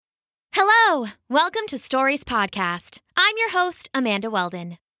Hello! Welcome to Stories Podcast. I'm your host, Amanda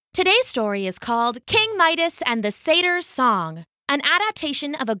Weldon. Today's story is called King Midas and the Satyr's Song, an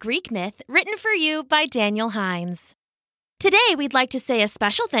adaptation of a Greek myth written for you by Daniel Hines. Today, we'd like to say a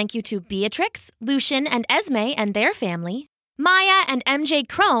special thank you to Beatrix, Lucian, and Esme and their family, Maya and MJ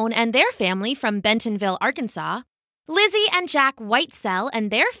Crone and their family from Bentonville, Arkansas, Lizzie and Jack Whitesell and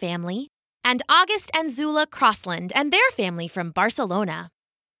their family, and August and Zula Crossland and their family from Barcelona.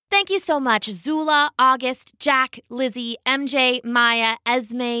 Thank you so much, Zula, August, Jack, Lizzie, MJ, Maya,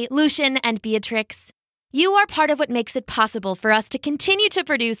 Esme, Lucian, and Beatrix. You are part of what makes it possible for us to continue to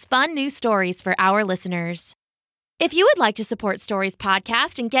produce fun new stories for our listeners. If you would like to support Stories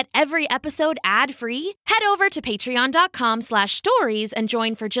Podcast and get every episode ad-free, head over to patreon.com/stories and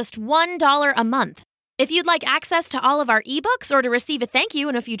join for just $1 a month. If you'd like access to all of our ebooks or to receive a thank you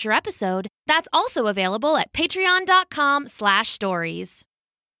in a future episode, that's also available at patreon.com/stories.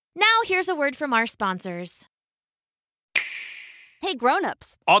 Now here's a word from our sponsors. Hey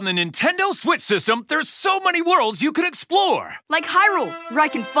grown-ups. On the Nintendo Switch system, there's so many worlds you could explore. Like Hyrule, where I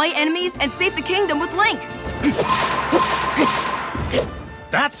can fight enemies and save the kingdom with Link.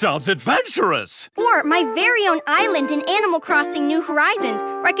 That sounds adventurous. Or my very own island in Animal Crossing New Horizons,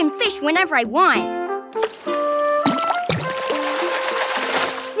 where I can fish whenever I want.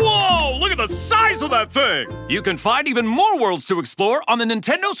 Whoa, look at the size of that thing. You can find even more worlds to explore on the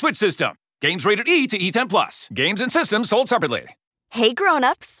Nintendo Switch system. Games rated E to E10+. Games and systems sold separately. Hey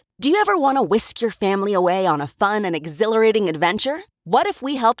grown-ups. Do you ever want to whisk your family away on a fun and exhilarating adventure? What if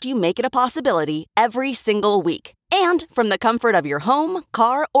we helped you make it a possibility every single week? And from the comfort of your home,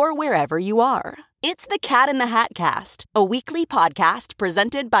 car, or wherever you are. It's the Cat in the Hat Cast, a weekly podcast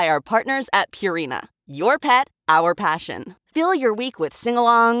presented by our partners at Purina. Your pet, our passion. Fill your week with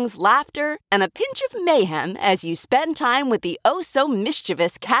sing-alongs, laughter, and a pinch of mayhem as you spend time with the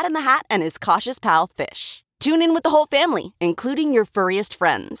oh-so-mischievous Cat in the Hat and his cautious pal, Fish. Tune in with the whole family, including your furriest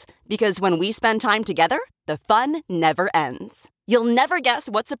friends, because when we spend time together, the fun never ends. You'll never guess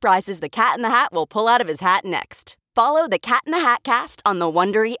what surprises the Cat in the Hat will pull out of his hat next. Follow the Cat in the Hat Cast on the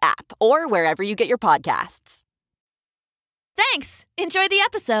Wondery app or wherever you get your podcasts. Thanks! Enjoy the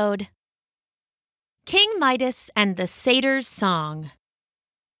episode. King Midas and the Satyr's Song.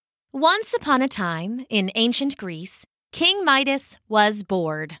 Once upon a time, in ancient Greece, King Midas was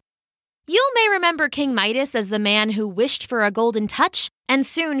bored. You may remember King Midas as the man who wished for a golden touch and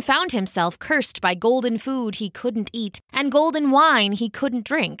soon found himself cursed by golden food he couldn't eat and golden wine he couldn't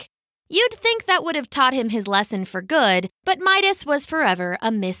drink. You'd think that would have taught him his lesson for good, but Midas was forever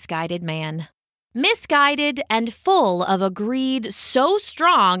a misguided man. Misguided and full of a greed so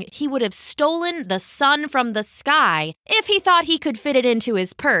strong he would have stolen the sun from the sky if he thought he could fit it into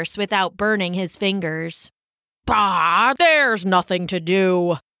his purse without burning his fingers. "Bah, there's nothing to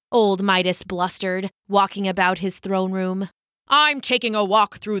do," old Midas blustered, walking about his throne room. "I'm taking a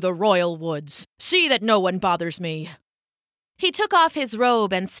walk through the royal woods. See that no one bothers me." He took off his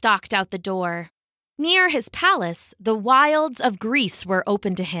robe and stalked out the door. Near his palace, the wilds of Greece were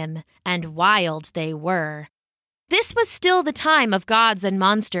open to him, and wild they were. This was still the time of gods and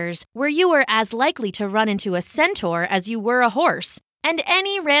monsters, where you were as likely to run into a centaur as you were a horse, and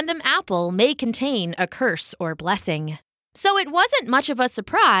any random apple may contain a curse or blessing. So it wasn't much of a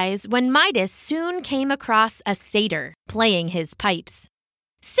surprise when Midas soon came across a satyr playing his pipes.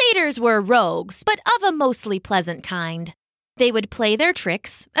 Satyrs were rogues, but of a mostly pleasant kind. They would play their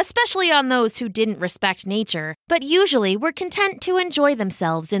tricks, especially on those who didn't respect nature, but usually were content to enjoy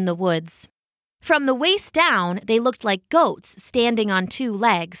themselves in the woods. From the waist down, they looked like goats standing on two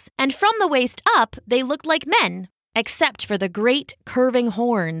legs, and from the waist up, they looked like men, except for the great curving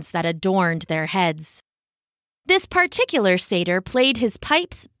horns that adorned their heads. This particular satyr played his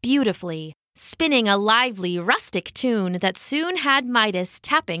pipes beautifully, spinning a lively, rustic tune that soon had Midas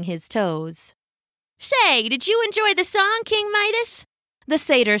tapping his toes. "Say, did you enjoy the song, King Midas?" the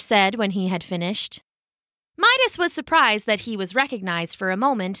satyr said when he had finished. Midas was surprised that he was recognized for a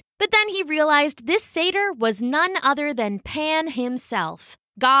moment, but then he realized this satyr was none other than Pan himself,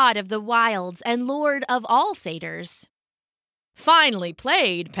 god of the wilds and lord of all satyrs. "Finely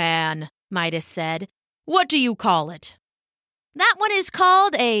played, Pan," Midas said. "What do you call it?" "That one is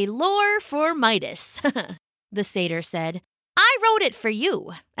called a lore for Midas," the satyr said. "I wrote it for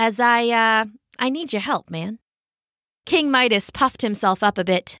you, as I need your help, man." King Midas puffed himself up a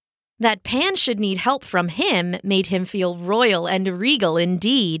bit. That Pan should need help from him made him feel royal and regal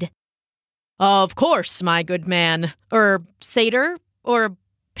indeed. "Of course, my good man. Satyr,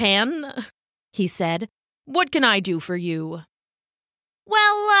 Pan," he said. "What can I do for you?"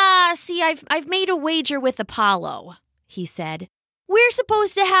 "Well, see, I've made a wager with Apollo," he said. We're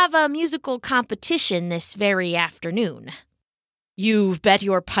supposed to have a musical competition this very afternoon." "You've bet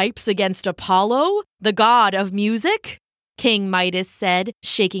your pipes against Apollo, the god of music?" King Midas said,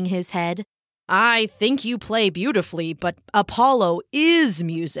 shaking his head. "I think you play beautifully, but Apollo is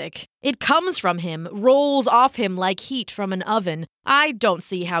music. It comes from him, rolls off him like heat from an oven. I don't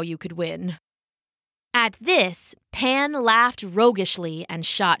see how you could win." At this, Pan laughed roguishly and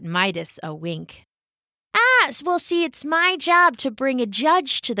shot Midas a wink. Well, see, it's my job to bring a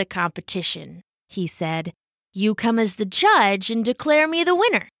judge to the competition," he said. "You come as the judge and declare me the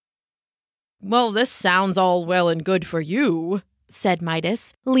winner." "Well, this sounds all well and good for you," said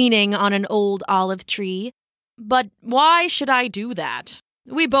Midas, leaning on an old olive tree. "But why should I do that?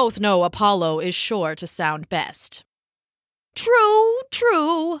 We both know Apollo is sure to sound best."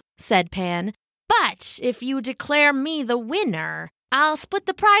 True, said Pan. "But if you declare me the winner, I'll split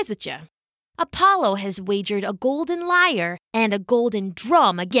the prize with you. Apollo has wagered a golden lyre and a golden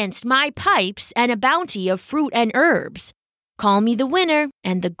drum against my pipes and a bounty of fruit and herbs. Call me the winner,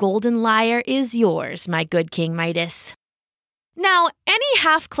 and the golden lyre is yours, my good King Midas." Now, any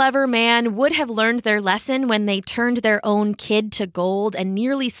half-clever man would have learned their lesson when they turned their own kid to gold and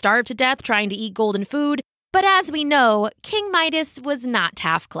nearly starved to death trying to eat golden food. But as we know, King Midas was not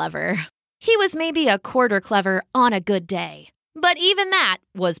half-clever. He was maybe a quarter clever on a good day. But even that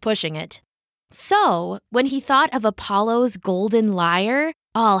was pushing it. So, when he thought of Apollo's golden lyre,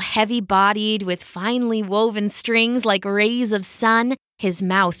 all heavy-bodied with finely woven strings like rays of sun, his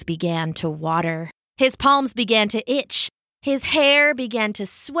mouth began to water. His palms began to itch. His hair began to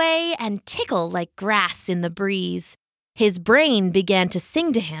sway and tickle like grass in the breeze. His brain began to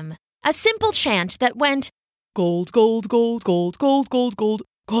sing to him, a simple chant that went, "Gold, gold, gold, gold, gold, gold, gold,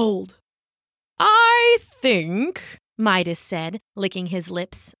 gold." "I think," Midas said, licking his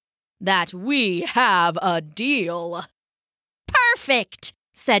lips, "that we have a deal." "Perfect,"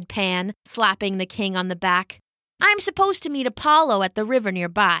 said Pan, slapping the king on the back. "I'm supposed to meet Apollo at the river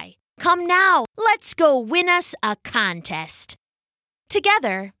nearby. Come now, let's go win us a contest."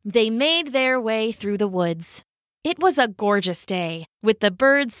 Together, they made their way through the woods. It was a gorgeous day, with the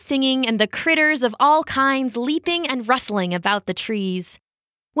birds singing and the critters of all kinds leaping and rustling about the trees.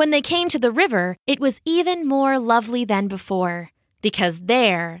 When they came to the river, it was even more lovely than before, because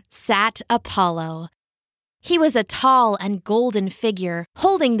there sat Apollo. He was a tall and golden figure,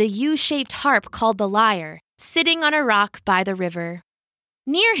 holding the U-shaped harp called the lyre, sitting on a rock by the river.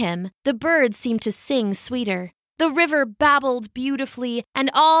 Near him, the birds seemed to sing sweeter. The river babbled beautifully, and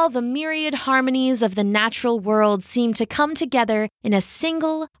all the myriad harmonies of the natural world seemed to come together in a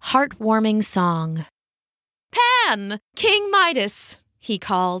single, heartwarming song. "Pan! King Midas!" he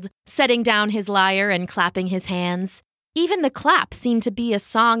called, setting down his lyre and clapping his hands. Even the clap seemed to be a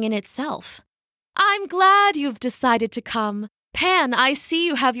song in itself. "I'm glad you've decided to come. Pan, I see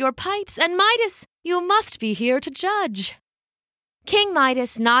you have your pipes, and Midas, you must be here to judge." King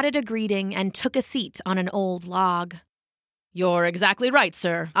Midas nodded a greeting and took a seat on an old log. "You're exactly right,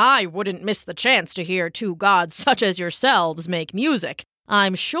 sir. I wouldn't miss the chance to hear two gods such as yourselves make music.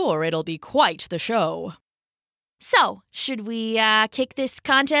 I'm sure it'll be quite the show." "So, should we kick this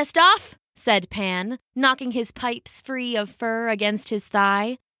contest off?" said Pan, knocking his pipes free of fur against his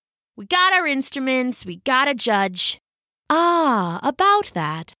thigh. "We got our instruments, we got a judge." About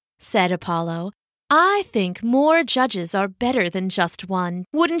that," said Apollo. "I think more judges are better than just one,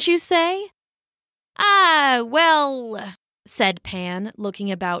 wouldn't you say?" Well, said Pan, looking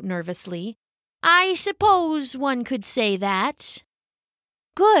about nervously. "I suppose one could say that."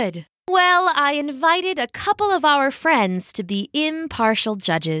 "Good. Well, I invited a couple of our friends to be impartial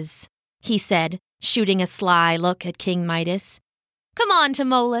judges," he said, shooting a sly look at King Midas. "Come on,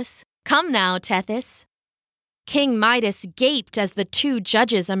 Tmolus. Come now, Tethys." King Midas gaped as the two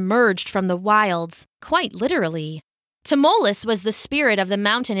judges emerged from the wilds, quite literally. Tmolus was the spirit of the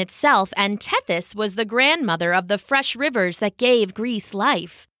mountain itself, and Tethys was the grandmother of the fresh rivers that gave Greece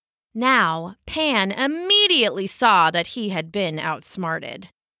life. Now, Pan immediately saw that he had been outsmarted.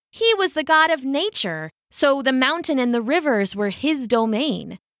 He was the god of nature, so the mountain and the rivers were his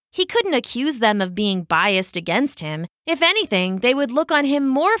domain. He couldn't accuse them of being biased against him. If anything, they would look on him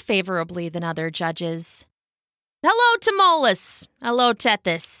more favorably than other judges. "Hello, Tmolus. Hello,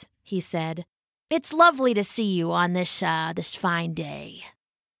 Tethys," he said. "It's lovely to see you on this fine day."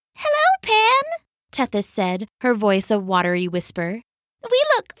 "Hello, Pan," Tethys said, her voice a watery whisper. "We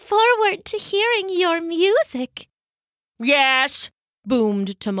look forward to hearing your music." "Yes,"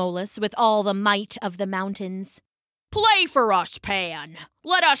 boomed Tmolus with all the might of the mountains. "Play for us, Pan.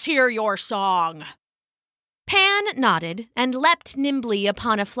 Let us hear your song." Pan nodded and leapt nimbly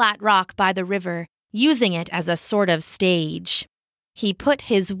upon a flat rock by the river, using it as a sort of stage. He put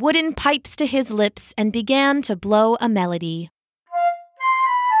his wooden pipes to his lips and began to blow a melody.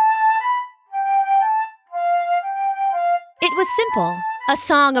 It was simple, a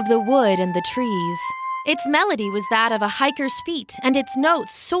song of the wood and the trees. Its melody was that of a hiker's feet, and its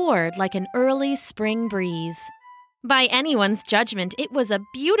notes soared like an early spring breeze. By anyone's judgment, it was a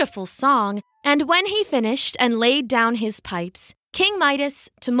beautiful song, and when he finished and laid down his pipes, King Midas,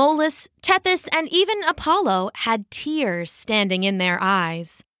 Tmolus, Tethys, and even Apollo had tears standing in their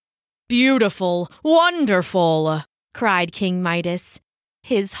eyes. "Beautiful, wonderful," cried King Midas.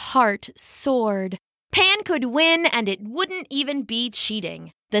 His heart soared. Pan could win, and it wouldn't even be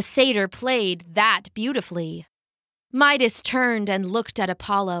cheating. The satyr played that beautifully. Midas turned and looked at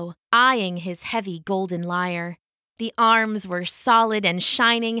Apollo, eyeing his heavy golden lyre. The arms were solid and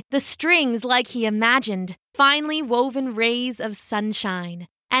shining, the strings like he imagined, finely woven rays of sunshine.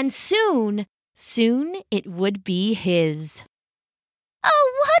 And soon it would be his. "A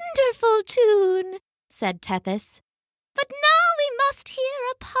wonderful tune," said Tethys. "But now we must hear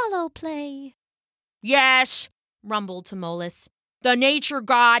Apollo play." "Yes," rumbled Tmolus. "The nature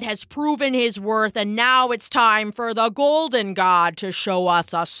god has proven his worth, and now it's time for the golden god to show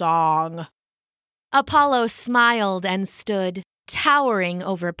us a song." Apollo smiled and stood, towering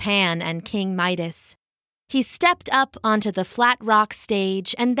over Pan and King Midas. He stepped up onto the flat rock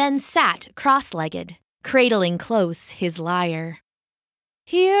stage and then sat cross-legged, cradling close his lyre.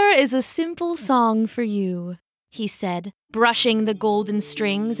 "Here is a simple song for you," he said, brushing the golden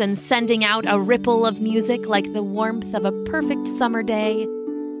strings and sending out a ripple of music like the warmth of a perfect summer day.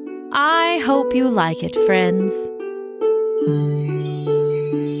 "I hope you like it, friends."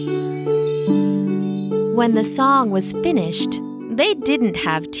 When the song was finished, they didn't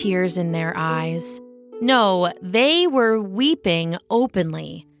have tears in their eyes. No, they were weeping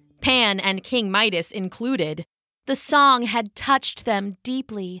openly, Pan and King Midas included. The song had touched them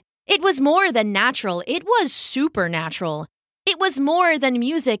deeply. It was more than natural, it was supernatural. It was more than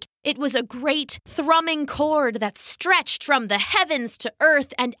music, it was a great, thrumming chord that stretched from the heavens to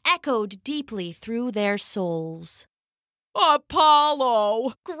earth and echoed deeply through their souls.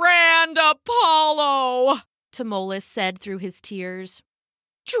 "Apollo! Grand Apollo!" Tmolus said through his tears.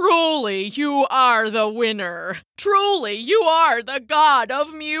 "Truly, you are the winner. Truly, you are the god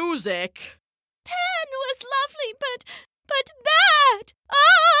of music." "Pan was lovely, but that...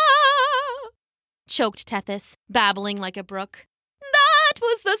 Ah!" choked Tethys, babbling like a brook. "That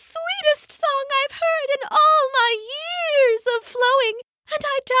was the sweetest song I've heard in all my years of flowing, and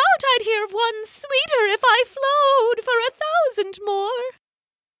I doubt I'd hear one sweeter if I flowed for 1,000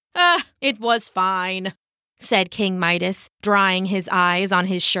 more." It was fine," said King Midas, drying his eyes on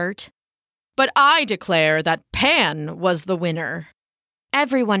his shirt. "But I declare that Pan was the winner."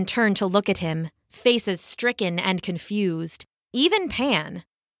 Everyone turned to look at him, faces stricken and confused, even Pan.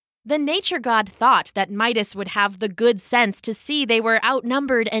 The nature god thought that Midas would have the good sense to see they were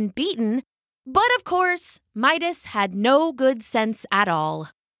outnumbered and beaten, but of course, Midas had no good sense at all.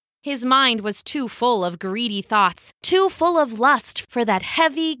 His mind was too full of greedy thoughts, too full of lust for that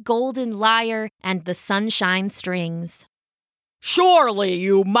heavy golden lyre and the sunshine strings. "Surely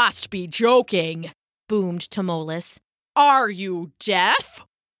you must be joking," boomed Tmolus. "Are you deaf?"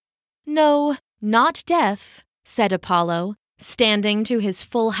 "No, not deaf," said Apollo, standing to his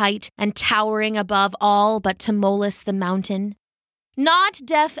full height and towering above all but Tmolus the mountain. "Not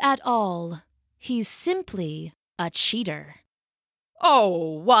deaf at all. He's simply a cheater."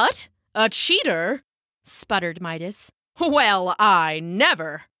 "Oh, what? A cheater?" sputtered Midas. "Well, I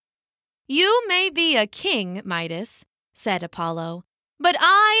never." "You may be a king, Midas," said Apollo, "but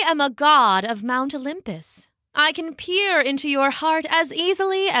I am a god of Mount Olympus. I can peer into your heart as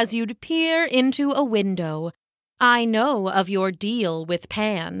easily as you'd peer into a window. I know of your deal with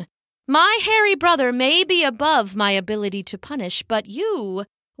Pan. My hairy brother may be above my ability to punish, but you,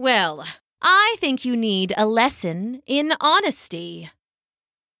 well, I think you need a lesson in honesty."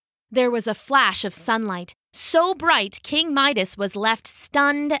 There was a flash of sunlight, so bright King Midas was left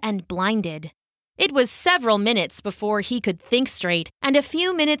stunned and blinded. It was several minutes before he could think straight, and a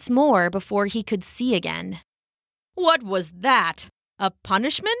few minutes more before he could see again. "What was that? A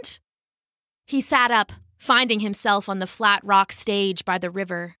punishment?" He sat up, finding himself on the flat rock stage by the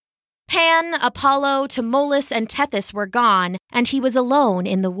river. Pan, Apollo, Tmolus, and Tethys were gone, and he was alone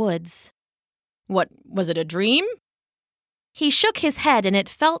in the woods. "What, was it a dream?" He shook his head, and it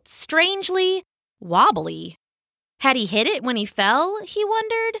felt strangely wobbly. Had he hit it when he fell, he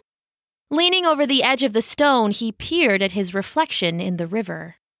wondered? Leaning over the edge of the stone, he peered at his reflection in the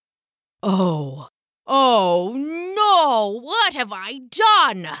river. Oh no! What have I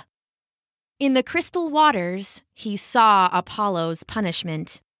done?" In the crystal waters, he saw Apollo's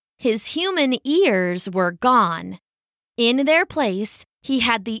punishment. His human ears were gone. In their place, he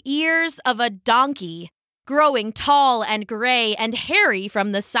had the ears of a donkey, growing tall and gray and hairy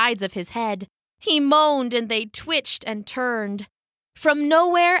from the sides of his head. He moaned and they twitched and turned. From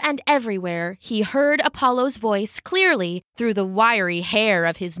nowhere and everywhere, he heard Apollo's voice clearly through the wiry hair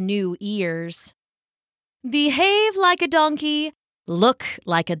of his new ears. "Behave like a donkey, look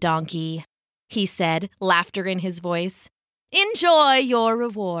like a donkey," he said, laughter in his voice. "Enjoy your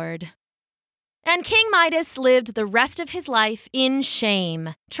reward." And King Midas lived the rest of his life in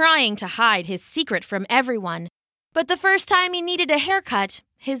shame, trying to hide his secret from everyone. But the first time he needed a haircut,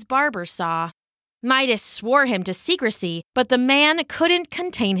 his barber saw. Midas swore him to secrecy, but the man couldn't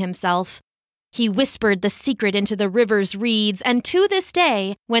contain himself. He whispered the secret into the river's reeds, and to this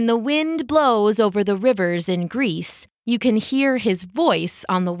day, when the wind blows over the rivers in Greece, you can hear his voice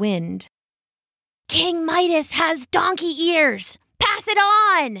on the wind. "King Midas has donkey ears! Pass it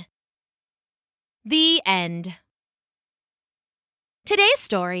on!" The end. Today's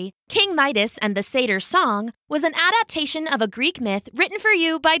story, King Midas and the Satyr's Song, was an adaptation of a Greek myth written for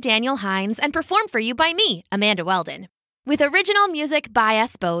you by Daniel Hines and performed for you by me, Amanda Weldon, with original music by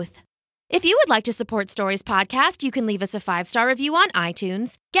us both. If you would like to support Stories Podcast, you can leave us a 5-star review on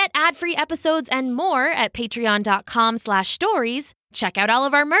iTunes, get ad-free episodes and more at patreon.com/stories, check out all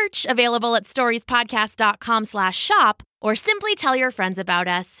of our merch available at storiespodcast.com/shop, or simply tell your friends about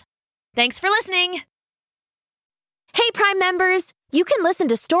us. Thanks for listening. Hey, Prime members, you can listen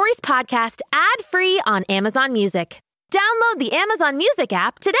to Stories Podcast ad-free on Amazon Music. Download the Amazon Music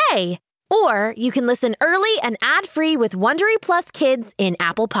app today. Or you can listen early and ad-free with Wondery Plus Kids in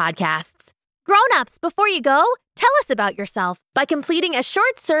Apple Podcasts. Grown-ups, before you go, tell us about yourself by completing a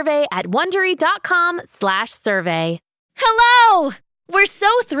short survey at Wondery.com/survey. Hello! We're so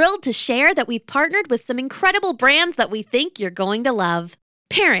thrilled to share that we've partnered with some incredible brands that we think you're going to love.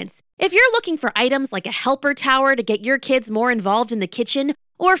 Parents, if you're looking for items like a helper tower to get your kids more involved in the kitchen,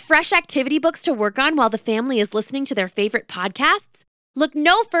 or fresh activity books to work on while the family is listening to their favorite podcasts, look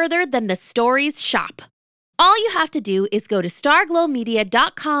no further than the Stories shop. All you have to do is go to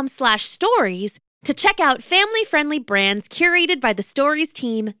starglowmedia.com/stories to check out family-friendly brands curated by the Stories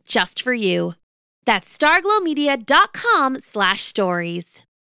team just for you. That's starglowmedia.com/stories.